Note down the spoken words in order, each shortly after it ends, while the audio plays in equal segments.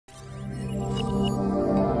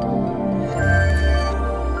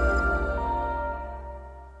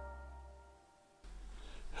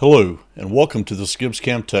Hello and welcome to this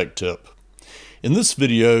GibbsCAM Tech Tip. In this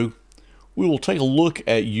video we will take a look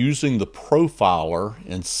at using the profiler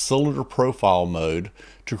in cylinder profile mode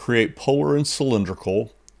to create polar and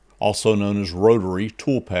cylindrical, also known as rotary,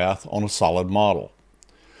 toolpath on a solid model.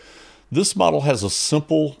 This model has a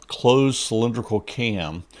simple closed cylindrical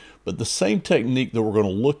cam, but the same technique that we're going to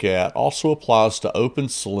look at also applies to open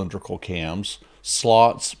cylindrical cams,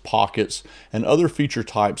 slots, pockets, and other feature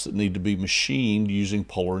types that need to be machined using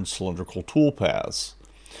polar and cylindrical toolpaths.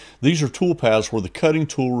 These are toolpaths where the cutting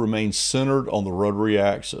tool remains centered on the rotary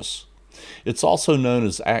axis. It's also known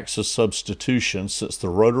as axis substitution since the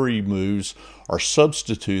rotary moves are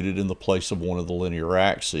substituted in the place of one of the linear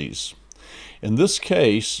axes. In this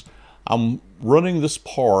case, I'm running this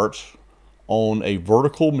part on a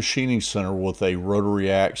vertical machining center with a rotary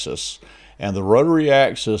axis, and the rotary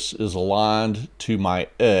axis is aligned to my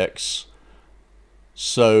X.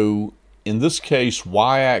 So in this case,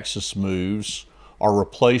 Y-axis moves are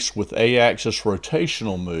replaced with A-axis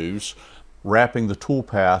rotational moves, wrapping the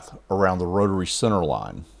toolpath around the rotary center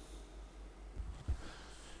line.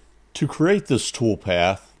 To create this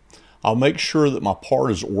toolpath, I'll make sure that my part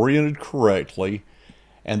is oriented correctly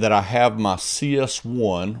and that I have my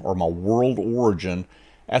CS1, or my world origin,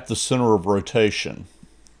 at the center of rotation.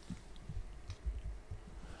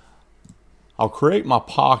 I'll create my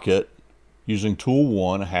pocket using tool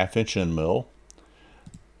 1, a 1/2 inch end mill,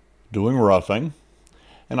 doing roughing,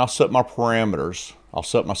 and I'll set my parameters. I'll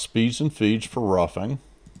set my speeds and feeds for roughing.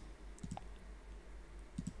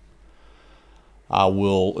 I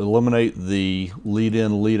will eliminate the lead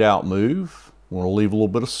in, lead out move. I'm going to leave a little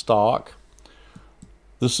bit of stock.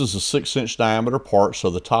 This is a 6-inch diameter part,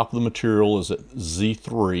 so the top of the material is at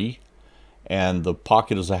Z3, and the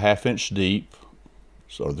pocket is a 1/2 inch deep.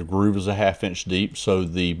 So the groove is a 1/2 inch deep, so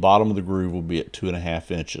the bottom of the groove will be at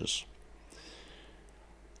 2.5 inches.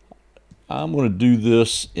 I'm going to do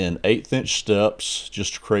this in 1/8 inch steps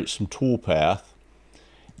just to create some toolpath.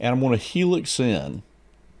 And I'm going to helix in.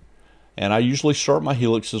 And I usually start my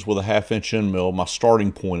helixes with a 1/2 inch end mill. My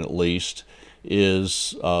starting point, at least,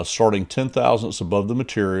 is starting 10 thousandths above the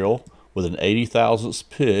material with an 80 thousandths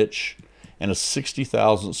pitch and a 60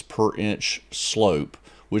 thousandths per inch slope,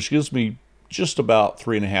 which gives me just about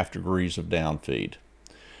 3.5 degrees of down feed.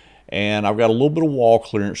 And I've got a little bit of wall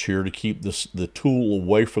clearance here to keep the tool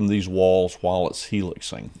away from these walls while it's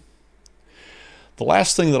helixing. The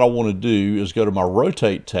last thing that I want to do is go to my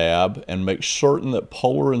rotate tab and make certain that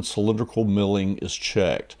polar and cylindrical milling is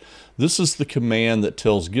checked. This is the command that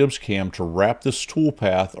tells GibbsCAM to wrap this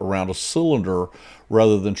toolpath around a cylinder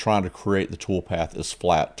rather than trying to create the toolpath as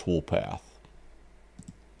flat toolpath.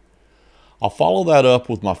 I'll follow that up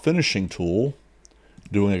with my finishing tool,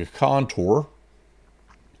 doing a contour,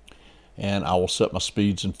 and I will set my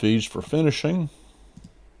speeds and feeds for finishing.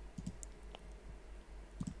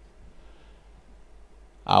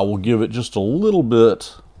 I will give it just a little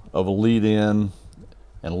bit of a lead in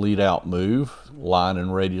and lead out move, line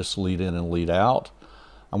and radius lead in and lead out.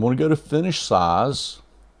 I'm going to go to finish size.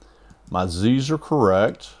 My Z's are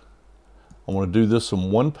correct. I'm going to do this in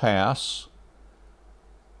one pass.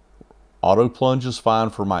 Auto plunge is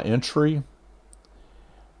fine for my entry,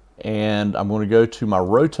 and I'm going to go to my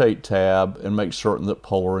rotate tab and make certain that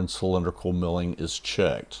polar and cylindrical milling is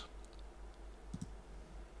checked.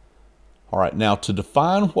 Alright, now to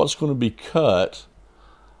define what's going to be cut,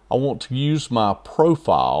 I want to use my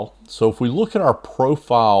profile. So if we look at our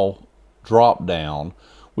profile drop down,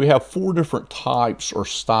 we have 4 different types or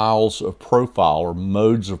styles of profile or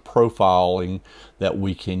modes of profiling that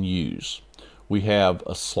we can use. We have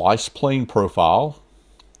a slice plane profile,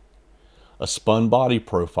 a spun body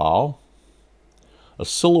profile, a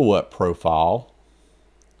silhouette profile,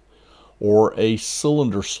 or a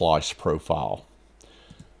cylinder slice profile.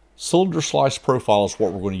 Cylinder slice profile is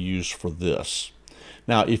what we're going to use for this.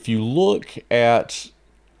 Now, if you look at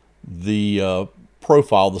the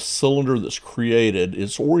profile, the cylinder that's created,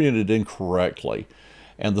 it's oriented incorrectly.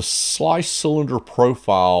 And the slice cylinder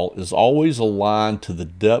profile is always aligned to the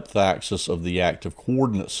depth axis of the active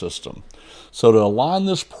coordinate system. So to align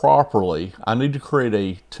this properly, I need to create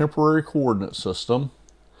a temporary coordinate system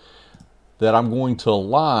that I'm going to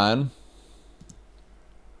align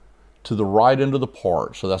to the right end of the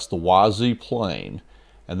part. So that's the YZ plane.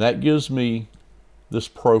 And that gives me this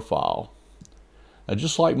profile. Now,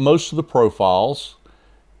 just like most of the profiles,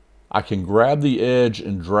 I can grab the edge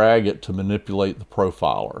and drag it to manipulate the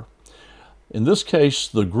profiler. In this case,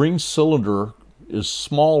 the green cylinder is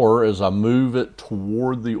smaller as I move it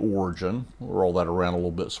toward the origin. We'll roll that around a little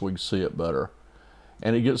bit so we can see it better.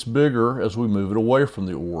 And it gets bigger as we move it away from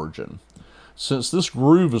the origin. Since this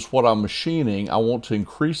groove is what I'm machining, I want to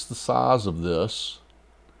increase the size of this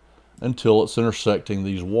until it's intersecting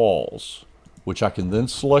these walls, which I can then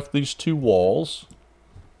select these two walls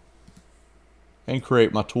and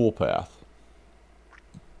create my toolpath.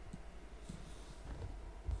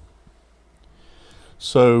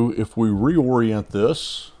 So if we reorient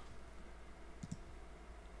this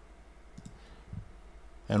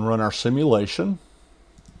and run our simulation,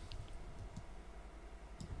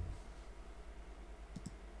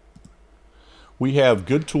 we have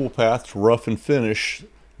good toolpath to rough and finish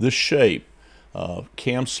this shape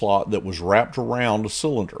cam slot that was wrapped around a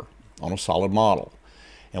cylinder on a solid model.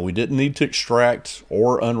 And we didn't need to extract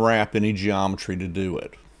or unwrap any geometry to do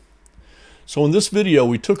it. So in this video,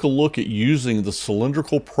 we took a look at using the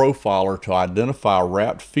cylindrical profiler to identify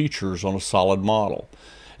wrapped features on a solid model,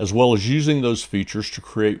 as well as using those features to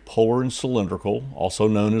create polar and cylindrical, also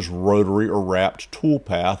known as rotary or wrapped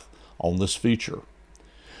toolpath on this feature.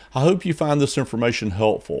 I hope you find this information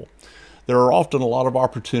helpful. There are often a lot of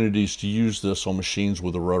opportunities to use this on machines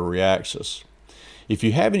with a rotary axis. If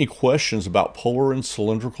you have any questions about polar and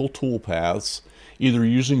cylindrical toolpaths, either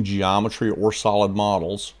using geometry or solid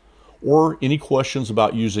models, or any questions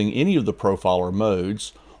about using any of the profiler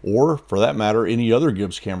modes, or for that matter, any other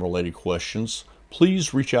GibbsCAM related questions,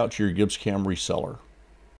 please reach out to your GibbsCAM reseller.